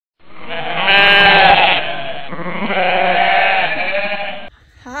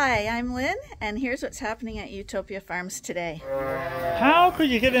And here's what's happening at Ewetopia Farms today. How could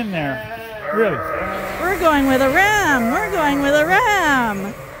you get in there? Really? We're going with a ram! We're going with a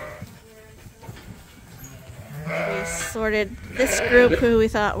ram! We sorted this group who we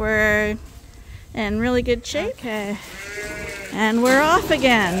thought were in really good shape. Okay. And we're off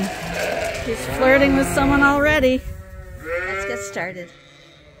again. He's flirting with someone already. Let's get started.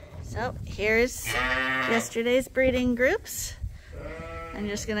 So here's yesterday's breeding groups. I'm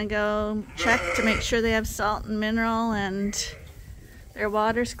just gonna go check to make sure they have salt and mineral and their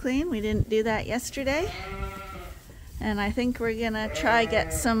water's clean. We didn't do that yesterday. And I think we're gonna try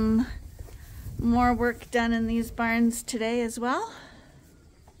get some more work done in these barns today as well.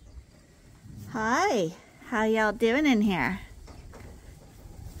 Hi, how y'all doing in here?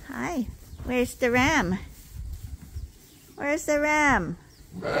 Hi, where's the ram? Where's the ram?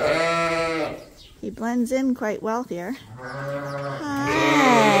 He blends in quite well here.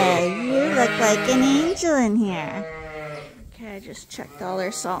 Hi, you look like an angel in here. Okay, I just checked all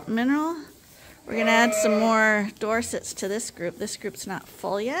their salt and mineral. We're gonna add some more Dorsets to this group. This group's not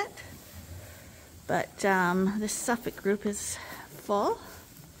full yet, but this Suffolk group is full.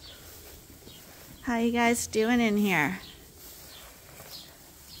 How you guys doing in here?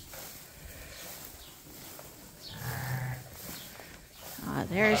 Oh,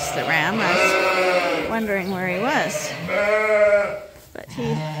 there's the ram. I was wondering where he was. But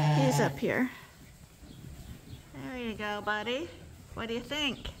he's up here. There you go, buddy. What do you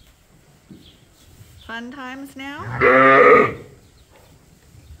think? Fun times now?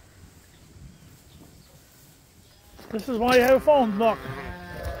 This is why you have a phone, look.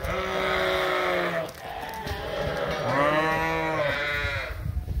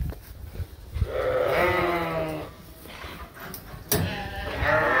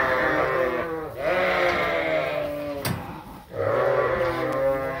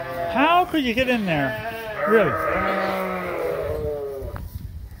 How could you get in there? Really?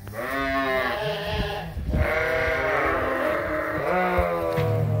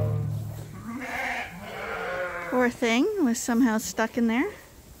 Poor thing was somehow stuck in there.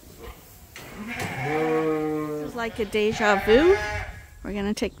 This is like a deja vu. We're going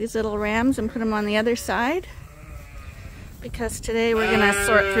to take these little rams and put them on the other side, because today we're going to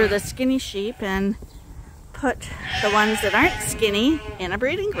sort through the skinny sheep and put the ones that aren't skinny in a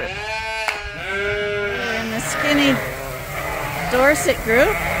breeding group. We're in the skinny Dorset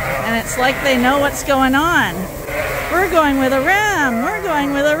group, and it's like they know what's going on. We're going with a ram! We're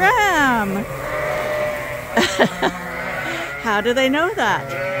going with a ram! How do they know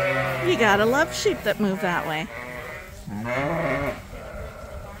that? You gotta love sheep that move that way.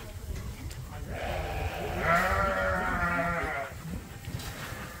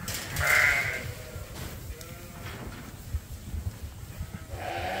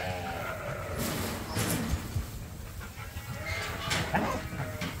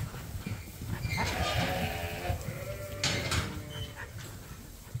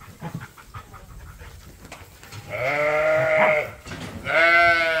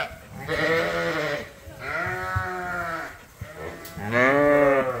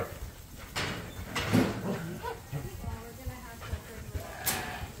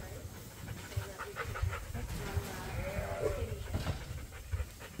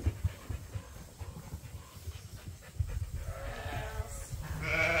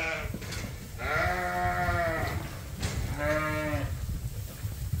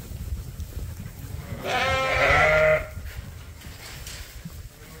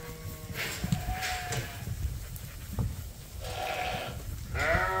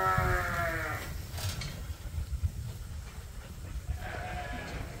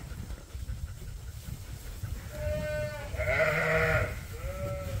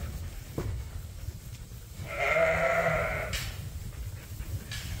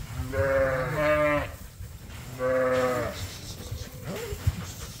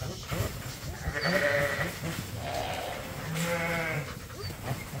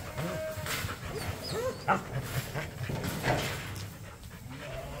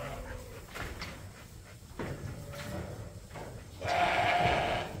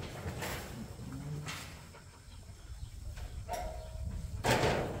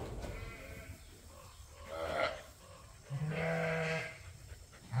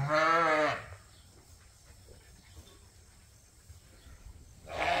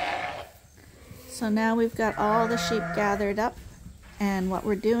 So now we've got all the sheep gathered up, and what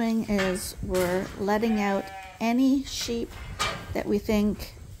we're doing is we're letting out any sheep that we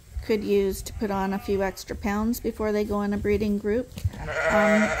think could use to put on a few extra pounds before they go in a breeding group.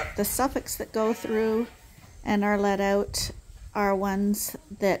 The Suffolks that go through and are let out are ones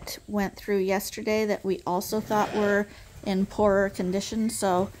that went through yesterday that we also thought were in poorer condition.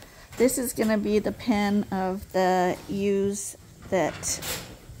 So this is going to be the pen of the ewes that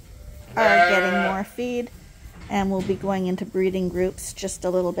are getting more feed, and we'll be going into breeding groups just a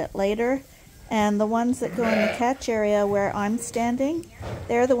little bit later. And the ones that go in the catch area where I'm standing,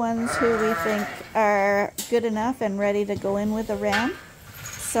 they're the ones who we think are good enough and ready to go in with a ram.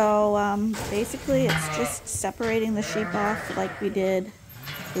 So basically it's just separating the sheep off like we did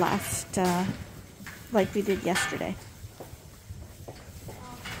yesterday.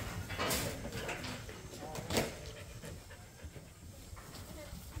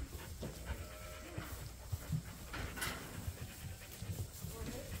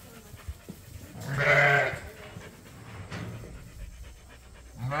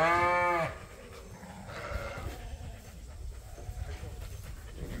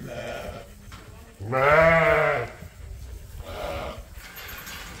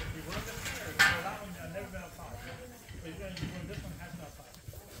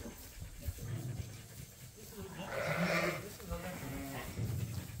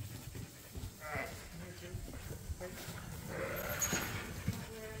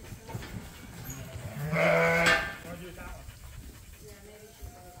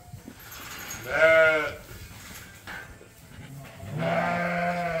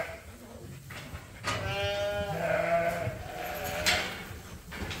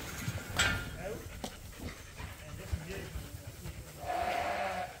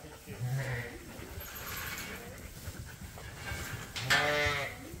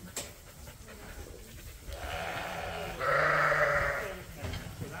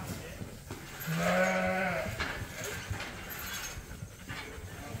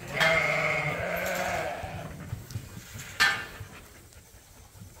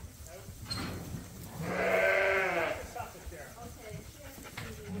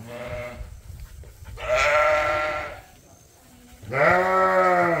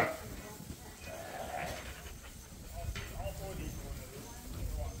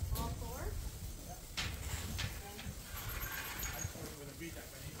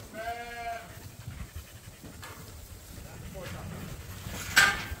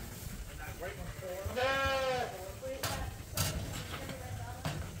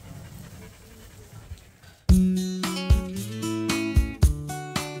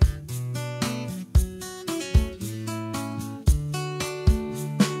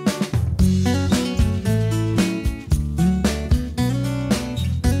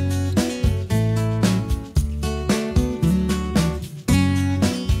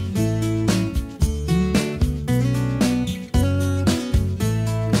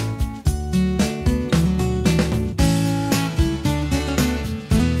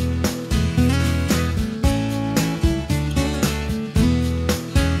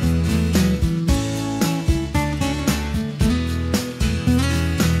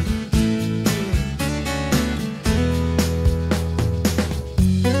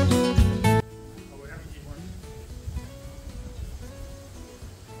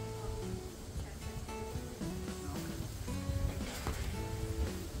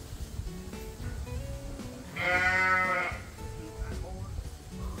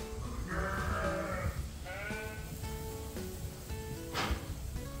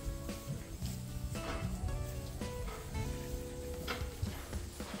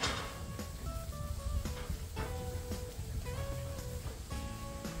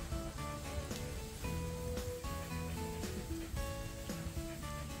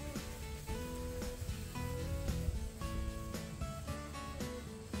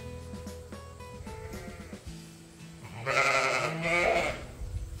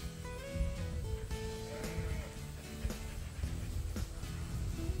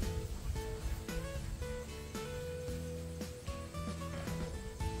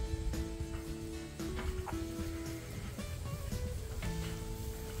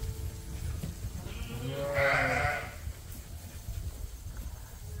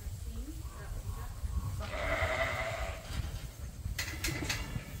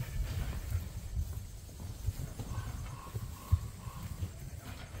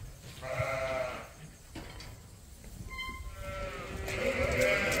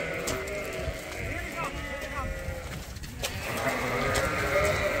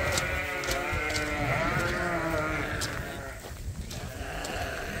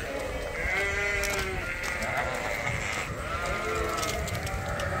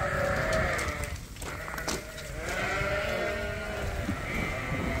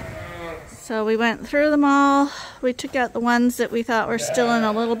 So we went through them all. We took out the ones that we thought were still in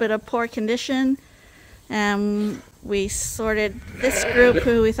a little bit of poor condition, and we sorted this group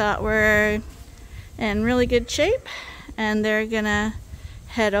who we thought were in really good shape, and they're gonna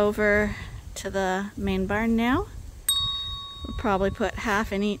head over to the main barn now. We'll probably put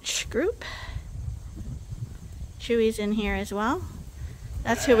half in each group. Chewy's in here as well.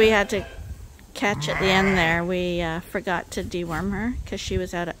 That's who we had to catch at the end there. We forgot to deworm her because she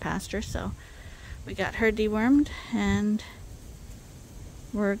was out at pasture, so we got her dewormed and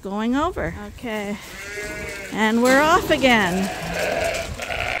we're going over. Okay, and we're off again.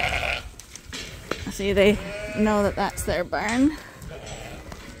 See, they know that that's their barn.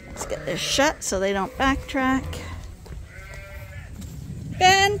 Let's get this shut so they don't backtrack.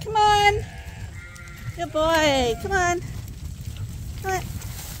 Ben, come on. Good boy. Come on. Come on.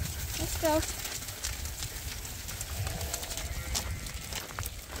 Let's go.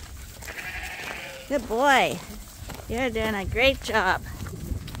 Good boy. You're doing a great job.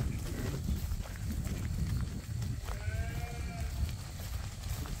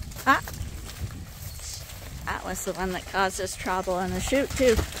 Ah. That was the one that caused us trouble in the chute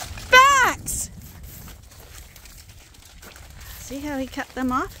too. Max! See how he cut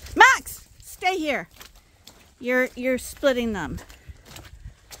them off? Max! Stay here. You're splitting them.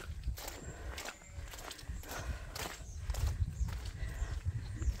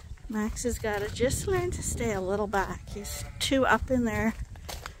 Max has got to just learn to stay a little back. He's too up in their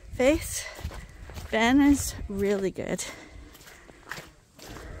face. Ben is really good.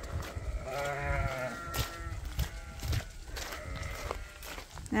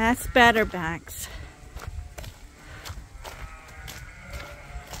 That's better, Max.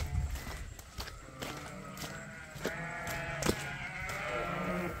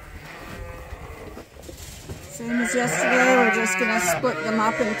 Same as yesterday, we're just going to split them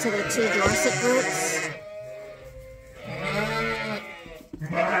up into the 2 Dorset groups.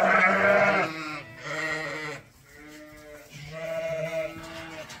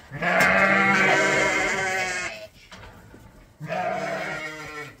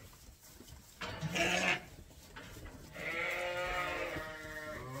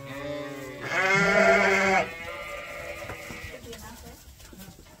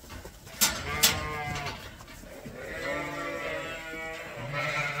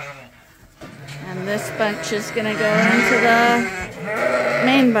 And this bunch is going to go into the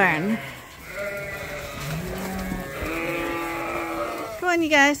main barn. Come on, you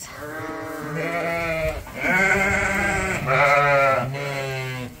guys.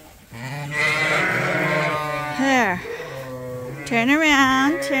 There. Turn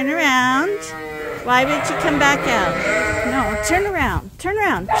around, turn around. Why did you come back out? No, turn around, turn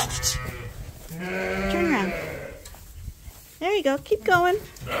around. Turn around. There you go, keep going.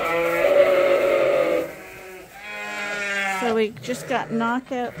 So we just got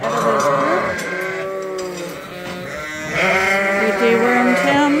knockout out of his group. We dewormed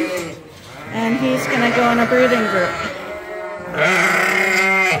him, and he's going to go in a brooding group.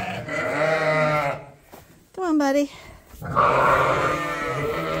 Come on, buddy.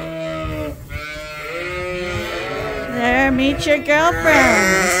 There, meet your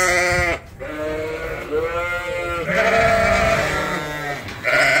girlfriends.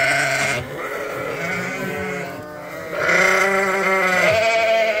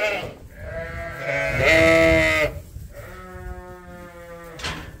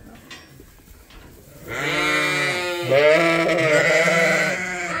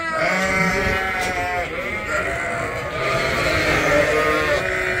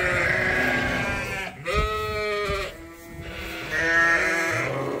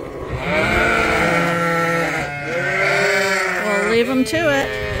 Leave him to it.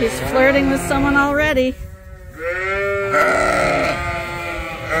 He's flirting with someone already.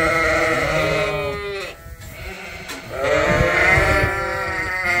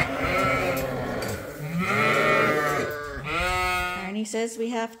 Arnie says we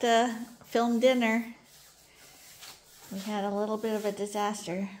have to film dinner. We had a little bit of a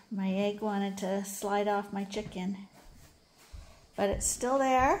disaster. My egg wanted to slide off my chicken, but it's still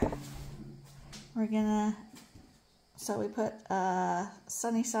there. We're gonna So we put a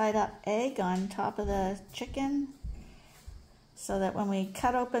sunny side up egg on top of the chicken so that when we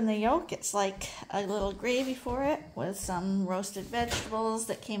cut open the yolk, it's like a little gravy for it with some roasted vegetables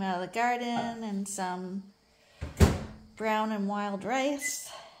that came out of the garden and some brown and wild rice.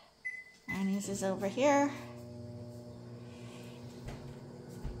 Annie's is over here.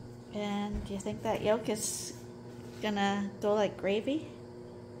 And do you think that yolk is gonna go like gravy?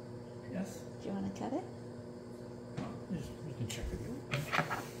 Yes. Do you want to cut it? You can check it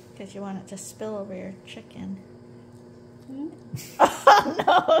out. Because you want it to spill over your chicken. Oh,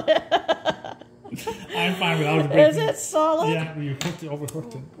 no! I'm fine without it. Is it solid? Yeah, you hooked it,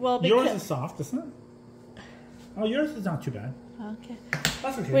 overhooked it. Well, yours is soft, isn't it? Oh, yours is not too bad. Okay.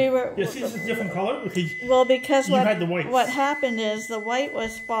 That's okay. We were. Yeah, see, this is a different color. Well, because you had the white. What happened is the white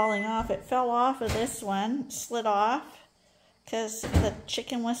was falling off. It fell off of this one, slid off, because the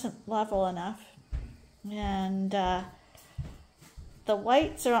chicken wasn't level enough, and the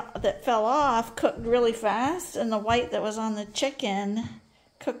whites that fell off cooked really fast, and the white that was on the chicken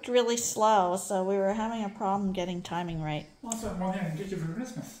cooked really slow. So we were having a problem getting timing right. What's that one thing I can get you for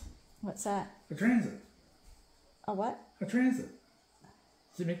Christmas? What's that? A transit. A what? A transit.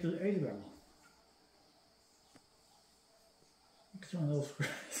 To make the egg level. It's one of those for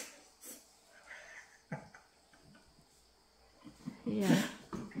Yeah.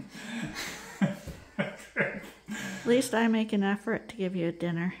 At least I make an effort to give you a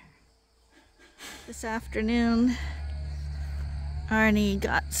dinner. This afternoon, Arnie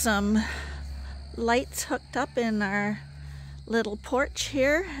got some lights hooked up in our little porch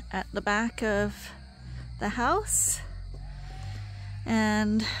here at the back of the house.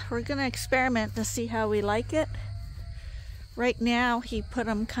 And we're gonna experiment to see how we like it. Right now, he put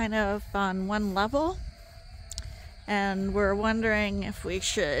them kind of on one level. And we're wondering if we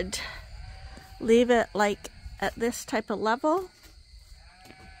should leave it like at this type of level,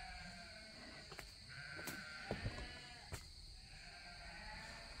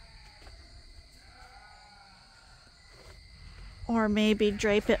 or maybe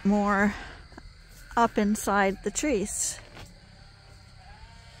drape it more up inside the trees.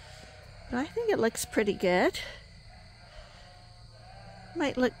 But I think it looks pretty good.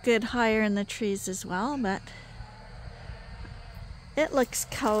 Might look good higher in the trees as well, but it looks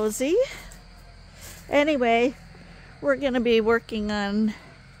cozy. Anyway, we're going to be working on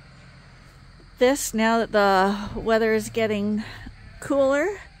this now that the weather is getting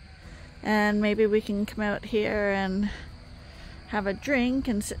cooler, and maybe we can come out here and have a drink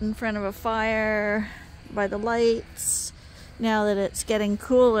and sit in front of a fire by the lights now that it's getting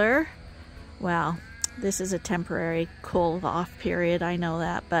cooler. Well, this is a temporary cool off period, I know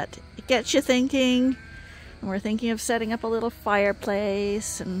that, but it gets you thinking. And we're thinking of setting up a little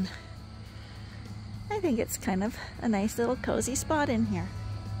fireplace, and I think it's kind of a nice little cozy spot in here.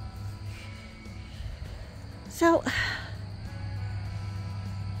 So,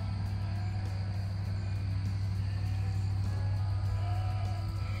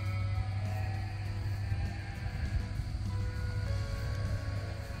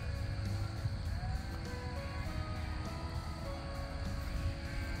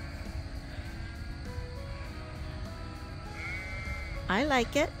 I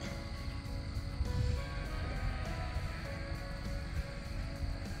like it.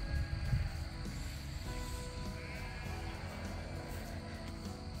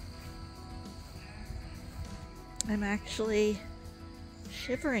 I'm actually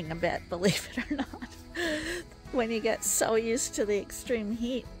shivering a bit, believe it or not, when you get so used to the extreme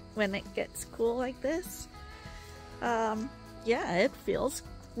heat when it gets cool like this. Yeah, it feels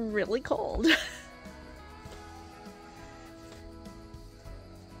really cold.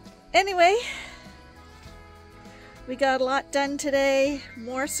 Anyway, we got a lot done today,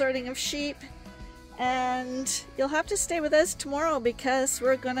 more sorting of sheep, and you'll have to stay with us tomorrow because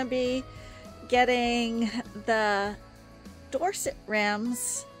we're going to be getting the Dorset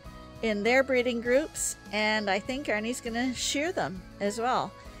rams in their breeding groups, and I think Arnie's going to shear them as well,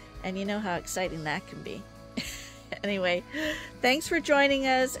 and you know how exciting that can be. Anyway, thanks for joining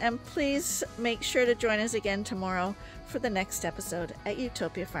us, and please make sure to join us again tomorrow for the next episode at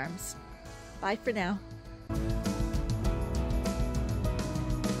Ewetopia Farms. Bye for now.